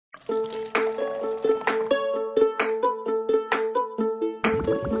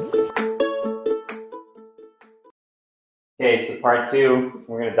Okay, so part two,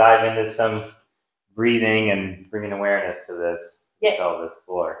 we're going to dive into some breathing and bringing awareness to this pelvis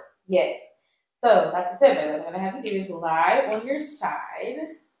floor. Yes. So, like I said, what I'm going to have you do is lie on your side.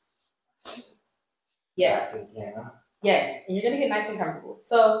 Yes. Yes, and you're going to get nice and comfortable.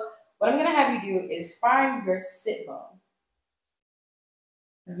 So, what I'm going to have you do is find your sit bone.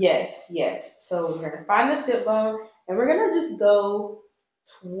 Yes, yes. So, we're going to find the sit bone, and we're going to just go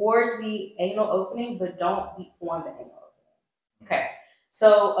towards the anal opening, but don't be on the anal opening. Okay.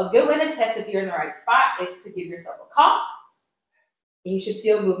 So, a good way to test if you're in the right spot is to give yourself a cough. And you should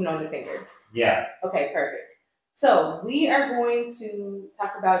feel movement on the fingers. Yeah. Okay, perfect. So we are going to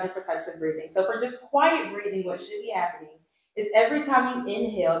talk about different types of breathing. So for just quiet breathing, what should be happening is every time you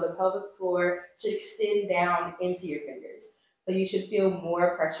inhale, the pelvic floor should extend down into your fingers. So you should feel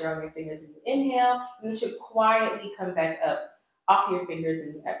more pressure on your fingers when you inhale, and it should quietly come back up off your fingers when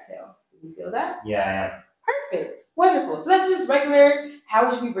you exhale. Do you feel that? Yeah, I am. Perfect. Wonderful. So that's just regular how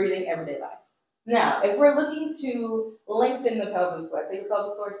we should be breathing everyday life. Now, if we're looking to lengthen the pelvic floor, say your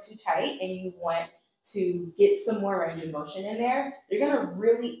pelvic floor is too tight and you want to get some more range of motion in there, you're going to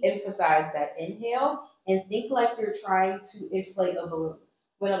really emphasize that inhale and think like you're trying to inflate a balloon.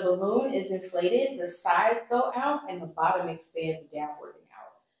 When a balloon is inflated, the sides go out and the bottom expands downward and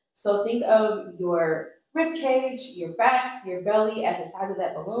out. So think of your rib cage, your back, your belly as the size of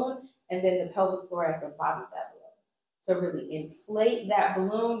that balloon, and then the pelvic floor as the bottom of that balloon. So really inflate that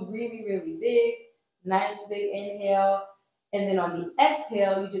balloon really, really big, nice big inhale. And then on the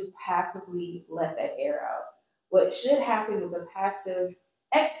exhale, you just passively let that air out. What should happen with a passive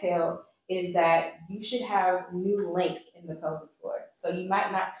exhale is that you should have new length in the pelvic floor. So you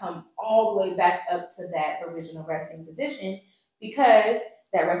might not come all the way back up to that original resting position because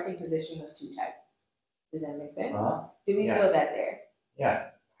that resting position was too tight. Does that make sense? Do we feel that there? Yeah.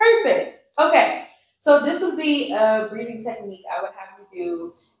 Perfect. Okay. So this would be a breathing technique I would have you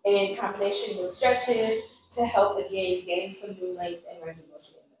do in combination with stretches to help, again, gain some new length and range of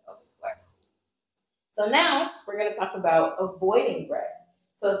motion in the pelvic floor. So now we're going to talk about avoiding breath.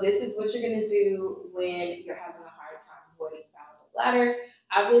 So this is what you're going to do when you're having a hard time avoiding balanced bladder.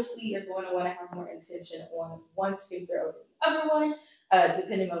 Obviously, you're going to want to have more intention on one sphincter over the other one,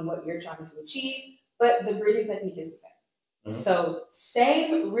 depending on what you're trying to achieve. But the breathing technique is the same. Mm-hmm. So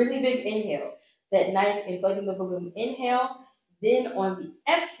same really big inhale. That nice inflating the balloon inhale. Then on the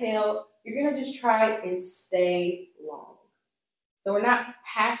exhale, you're going to just try and stay long. So we're not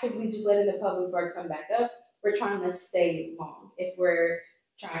passively just letting the pelvic floor come back up. We're trying to stay long. If we're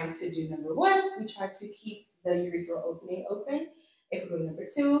trying to do number one, we try to keep the urethral opening open. If we're doing number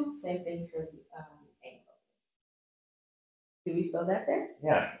two, same thing for the anal. Do we feel that there?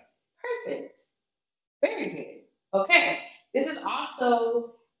 Yeah. Perfect. Very good. Okay. This is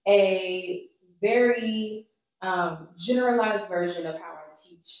also a very generalized version of how I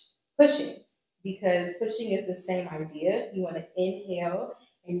teach pushing, because pushing is the same idea. You want to inhale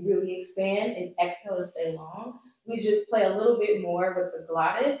and really expand and exhale and stay long. We just play a little bit more with the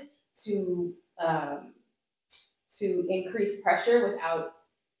glottis to increase pressure without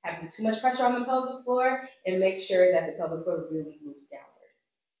having too much pressure on the pelvic floor and make sure that the pelvic floor really moves downward.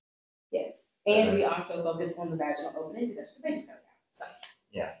 Yes. And we also focus on the vaginal opening because that's where the baby's coming out. So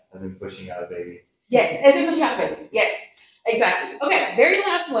yeah, as in pushing out a baby. Yes, as in pushing out a baby. Yes, exactly. Okay, very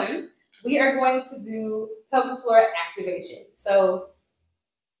last one. We are going to do pelvic floor activation. So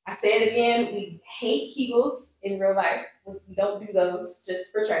I say it again, we hate Kegels in real life. We don't do those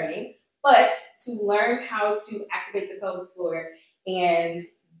just for training. But to learn how to activate the pelvic floor and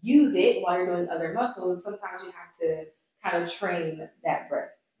use it while you're doing other muscles, sometimes you have to kind of train that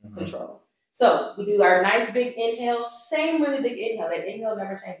breath control. So we do our nice big inhale, same really big inhale. That inhale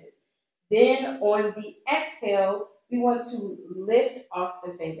never changes. Then on the exhale, we want to lift off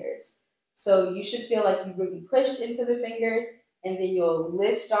the fingers. So you should feel like you really push into the fingers, and then you'll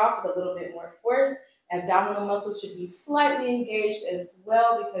lift off with a little bit more force. Abdominal muscles should be slightly engaged as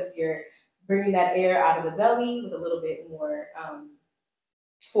well because you're bringing that air out of the belly with a little bit more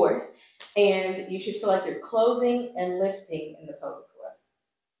force. And you should feel like you're closing and lifting in the pelvic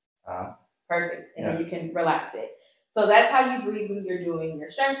floor. Perfect. And then you can relax it. So that's how you breathe when you're doing your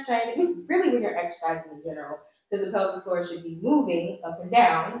strength training, really when you're exercising in general, because the pelvic floor should be moving up and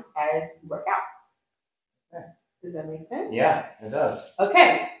down as you work out. Okay. Does that make sense? Yeah, it does.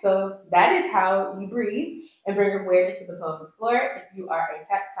 Okay, so that is how you breathe and bring awareness to the pelvic floor. If you are a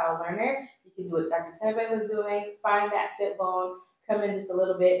tactile learner, you can do what Dr. Tebbe was doing. Find that sit bone, come in just a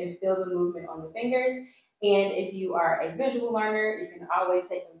little bit and feel the movement on the fingers. And if you are a visual learner, you can always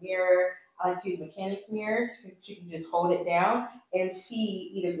take a mirror. I like to use mechanics mirrors. You can just hold it down and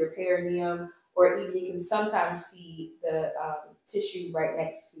see either your perineum or even you can sometimes see the tissue right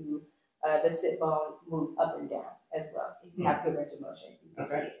next to the sit bone move up and down as well. If you have good range of motion, you can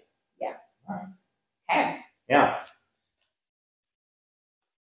see it. Yeah. All right. Okay. Yeah.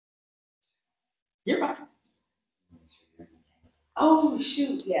 You're fine. Oh,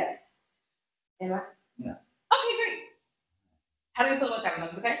 shoot. Yeah. Am I? Yeah. Okay, great. How do you feel about that one?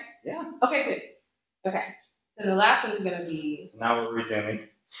 That was okay? Yeah. Okay, good. Okay. So the last one is going to be. So now we're resuming.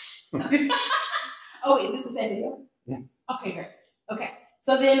 Oh, wait, is this the same video? Yeah. Okay, great. Okay.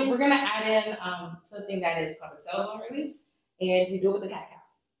 So then we're going to add in something that is called a tailbone release, and we do it with the cat-cow.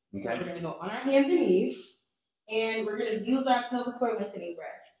 Okay. So we're going to go on our hands and knees, and we're going to use our pelvic floor lengthening breath.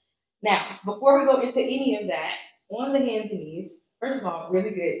 Now, before we go into any of that, on the hands and knees, first of all,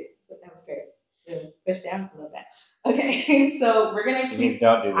 really good. That was great. Good. Push down. I love that. Okay, so we're going to Please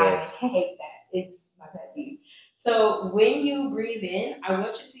don't do this. I hate that. It's my pet peeve. So when you breathe in, I want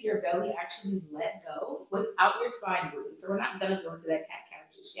you to see your belly actually let go without your spine moving. So we're not going to go into that cat-cow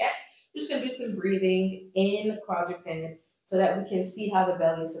just yet. We're just going to do some breathing in quadruped so that we can see how the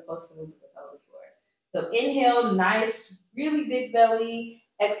belly is supposed to move with the pelvic floor. So inhale, nice, really big belly.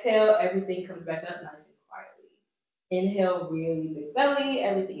 Exhale, everything comes back up nice and quietly. Inhale, really big belly,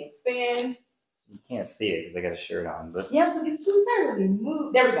 everything expands. You can't see it because I got a shirt on, but yeah, so it's not really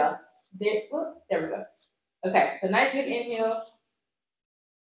move. There we go. There we go. Okay, so nice big inhale.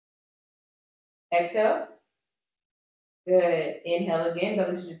 Exhale. Good. Inhale again.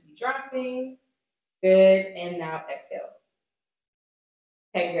 Belly should just be dropping. Good. And now exhale.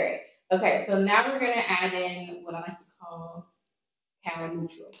 Okay, great. Okay, so now we're going to add in what I like to call cow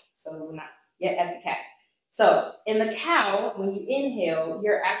neutral. So we're not yet at the cat. So in the cow, when you inhale,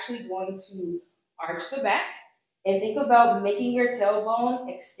 you're actually going to arch the back and think about making your tailbone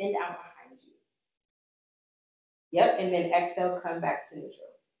extend out behind you. Yep, and then exhale, come back to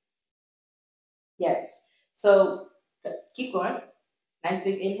neutral. Yes. So keep going. Nice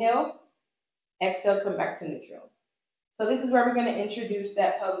big inhale. Exhale, come back to neutral. So this is where we're going to introduce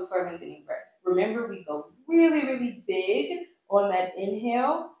that pelvic floor lengthening breath. Remember, we go really, really big on that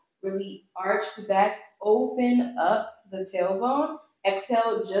inhale. Really arch the back, open up the tailbone.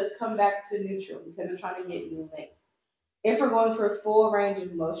 Exhale, just come back to neutral because we're trying to get you length. If we're going for a full range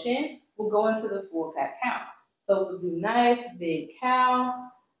of motion, we'll go into the full cat-cow. So we'll do nice big cow.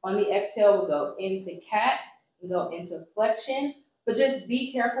 On the exhale, we'll go into cat and go into flexion. But just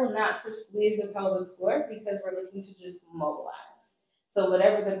be careful not to squeeze the pelvic floor because we're looking to just mobilize. So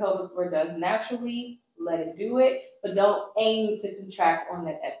whatever the pelvic floor does naturally, let it do it, but don't aim to contract on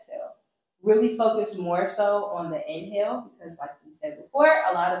that exhale. Really focus more so on the inhale because like we said before,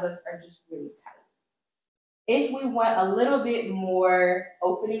 a lot of us are just really tight. If we want a little bit more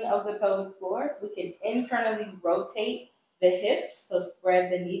opening of the pelvic floor, we can internally rotate the hips. So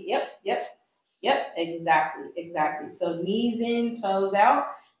spread the knee. Yep, exactly. So knees in, toes out.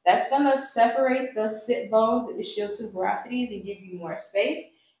 That's going to separate the sit bones, the ischial tuberosities, and give you more space.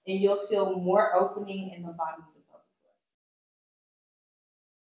 And you'll feel more opening in the bottom of the pelvic floor.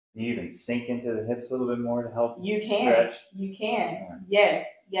 You even sink into the hips a little bit more to help you can stretch. You can. Yes.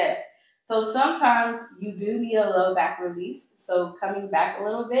 So sometimes you do need a low back release. So coming back a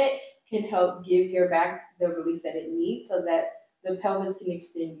little bit can help give your back the release that it needs so that the pelvis can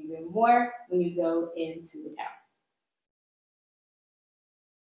extend even more when you go into the cow.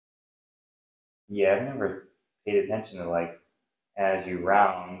 Yeah, I've never paid attention to like as you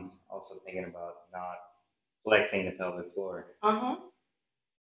round, also thinking about not flexing the pelvic floor.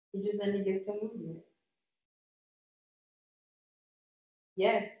 You just need to get some movement.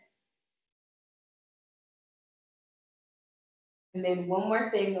 Yes. And then one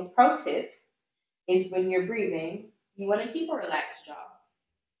more thing, a pro tip is when you're breathing, you want to keep a relaxed jaw.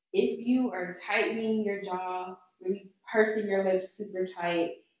 If you are tightening your jaw, really pursing your lips super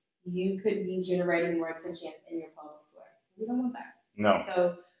tight, you could be generating more tension in your pelvic floor. We don't want that. No.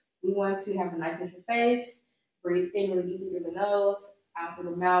 So we want to have a nice neutral face, breathe in really deeply through the nose, out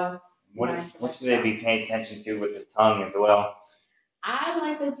through the mouth. What should they be paying attention to with the tongue as well? I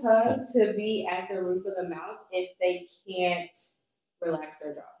like the tongue to be at the roof of the mouth if they can't relax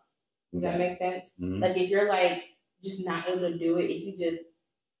their jaw. Does that make sense? Mm-hmm. Like if you're like just not able to do it,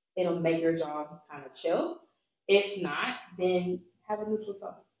 it'll make your jaw kind of chill. If not, then have a neutral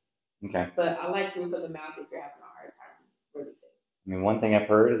tongue. Okay. But I like roof of the mouth if you're having a hard time releasing. I mean, one thing I've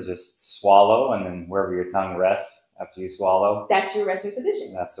heard is just swallow, and then wherever your tongue rests after you swallow. That's your resting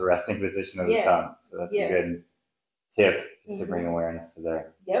position. That's the resting position of the tongue. So that's a good tip just to bring awareness to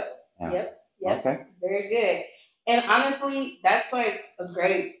there. Yep. Okay. Very good. And honestly, that's like a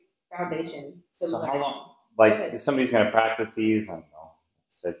great foundation to So learn. how long? Like, if somebody's going to practice these, I don't know,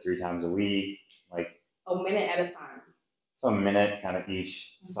 said 3 times a week, like a minute at a time. So a minute kind of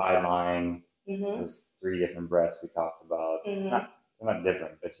each sideline, those 3 different breaths we talked about. Not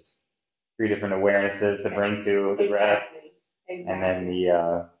different, but just 3 different awarenesses to bring to the breath. And then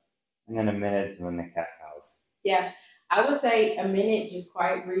and then a minute doing the cat cows. Yeah. I would say a minute just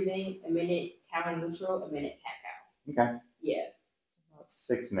quiet breathing, a minute cow neutral, a minute cat cow. Okay. Yeah. So about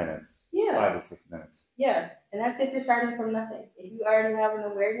 6 minutes. Yeah. 5 to 6 minutes. Yeah. And that's if you're starting from nothing. If you already have an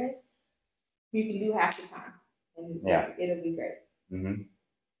awareness, you can do half the time. And it'll be great. Mm-hmm.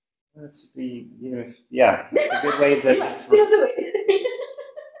 That's be even if it's a good way to just still do it.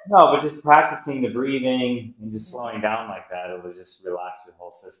 No, but just practicing the breathing and just slowing down like that, it will just relax your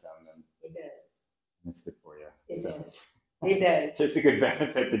whole system, and it does. It's good for you. It does. It does. There's a good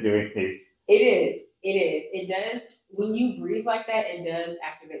benefit to doing these. It is. It does. When you breathe like that, it does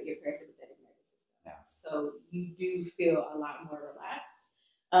activate your parasympathetic nervous system. Yeah. So you do feel a lot more relaxed.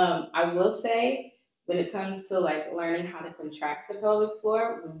 I will say, when it comes to like learning how to contract the pelvic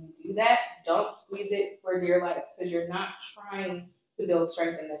floor, when you do that, don't squeeze it for dear life, because you're not trying to build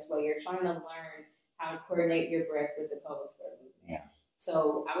strength in this way. You're trying to learn how to coordinate your breath with the pelvic floor movement. Yeah.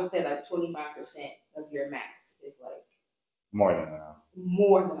 So I would say like 25% of your max is like more than enough.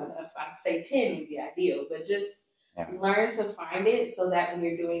 More than enough. I'd say 10 would be ideal, but just learn to find it so that when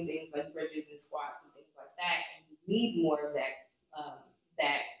you're doing things like bridges and squats and things like that, and you need more of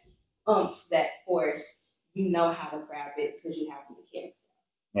that oomph, that force, you know how to grab it because you have the mechanics.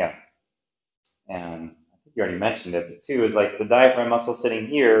 Yeah. And I think you already mentioned it, but too, is like the diaphragm muscle sitting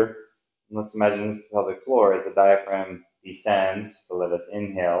here. Let's imagine this is the pelvic floor. As the diaphragm descends to let us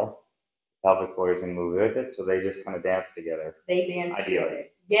inhale, the pelvic floor is going to move with it, so they just kind of dance together. They dance together.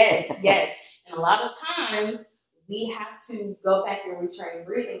 Yes, yes. And a lot of times we have to go back and retrain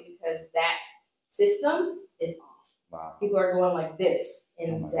breathing because that system is off. Wow. People are going like this,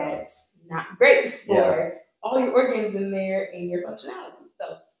 and that's not great for all your organs in there and your functionality.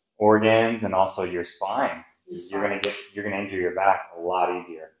 So organs and also your spine. You're gonna injure your back a lot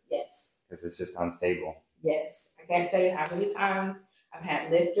easier. Yes. Because it's just unstable. Yes. I can't tell you how many times I've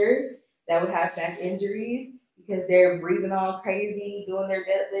had lifters that would have back injuries because they're breathing all crazy, doing their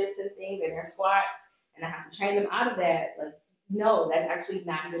deadlifts and things and their squats, and I have to train them out of that. Like, no, that's actually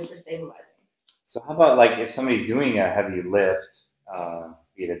not good for stabilizing. So how about like if somebody's doing a heavy lift,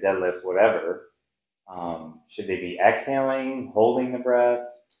 be it a deadlift, whatever, should they be exhaling, holding the breath?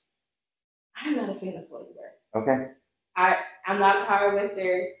 I'm not a fan of holding breath. Okay. I'm not a power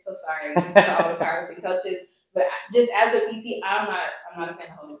lifter, so sorry to all the powerlifting coaches. But just as a PT, I'm not a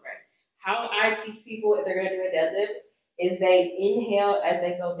fan of holding breath. How I teach people if they're going to do a deadlift is they inhale as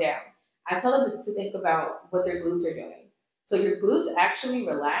they go down. I tell them to think about what their glutes are doing. So your glutes actually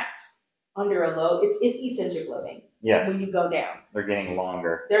relax under a load. It's eccentric loading. Yes. When you go down. They're getting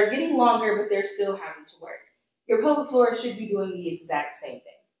longer. They're getting longer, but they're still having to work. Your pelvic floor should be doing the exact same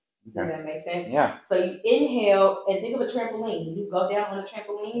thing. Does that make sense? Yeah. So you inhale and think of a trampoline. When you go down on a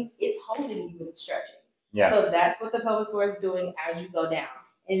trampoline, it's holding you and stretching. Yeah. So that's what the pelvic floor is doing as you go down.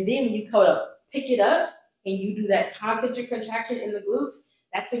 And then when you pick it up and you do that concentric contraction in the glutes,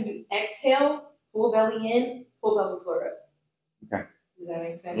 that's when you exhale, pull belly in, pull pelvic floor up. Okay. Does that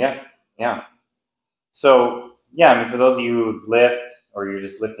make sense? Yeah. Yeah. So, yeah, I mean, for those of you who lift or you're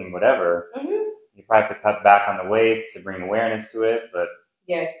just lifting whatever, you probably have to cut back on the weights to bring awareness to it, but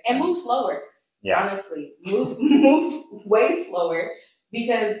yes, and move slower. Yeah. Honestly, move way slower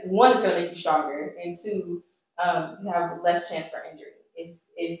because one, it's going to make you stronger, and two, you have less chance for injury.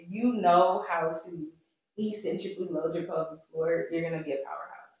 If you know how to eccentrically load your pelvic floor, you're going to be a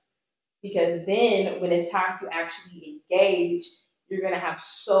powerhouse. Because then, when it's time to actually engage, you're going to have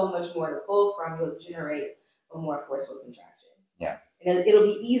so much more to pull from. You'll generate a more forceful contraction. Yeah, and it'll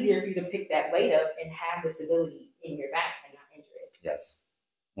be easier for you to pick that weight up and have the stability in your back and not injure it. Yes.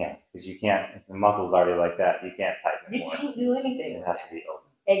 Yeah, because you can't, if the muscle's already like that, you can't tighten it more. You can't do anything. It has to be open.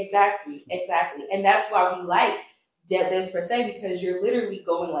 Exactly. And that's why we like deadlifts per se, because you're literally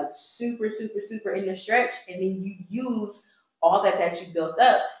going like super, super, super in your stretch, and then you use all that you built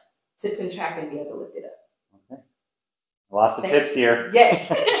up to contract and be able to lift it up. Okay. Lots of tips here.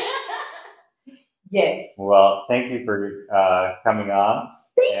 Yes. Yes. Well, thank you for coming on.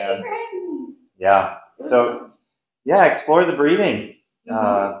 Thank you for having me. Yeah. So, yeah, explore the breathing.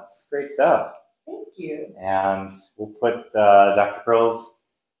 It's great stuff. Thank you. And we'll put Dr. Curl's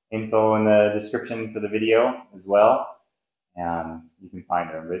info in the description for the video as well. And you can find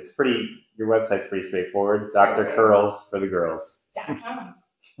her. But it's your website's pretty straightforward. Dr. Curls for the girls. .com.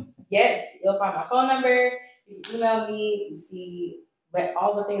 Yes, you'll find my phone number. You can email me. You see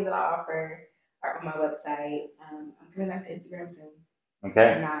all the things that I offer are on my website. I'm coming back to Instagram soon.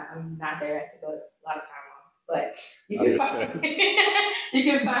 Okay. I'm not there. I took a lot of time off, but you can find you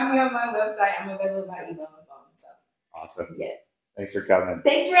can find me on my website. I'm available by email and phone. So awesome. Yeah. Thanks for coming.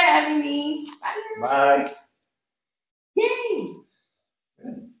 Thanks for having me. Bye. Bye.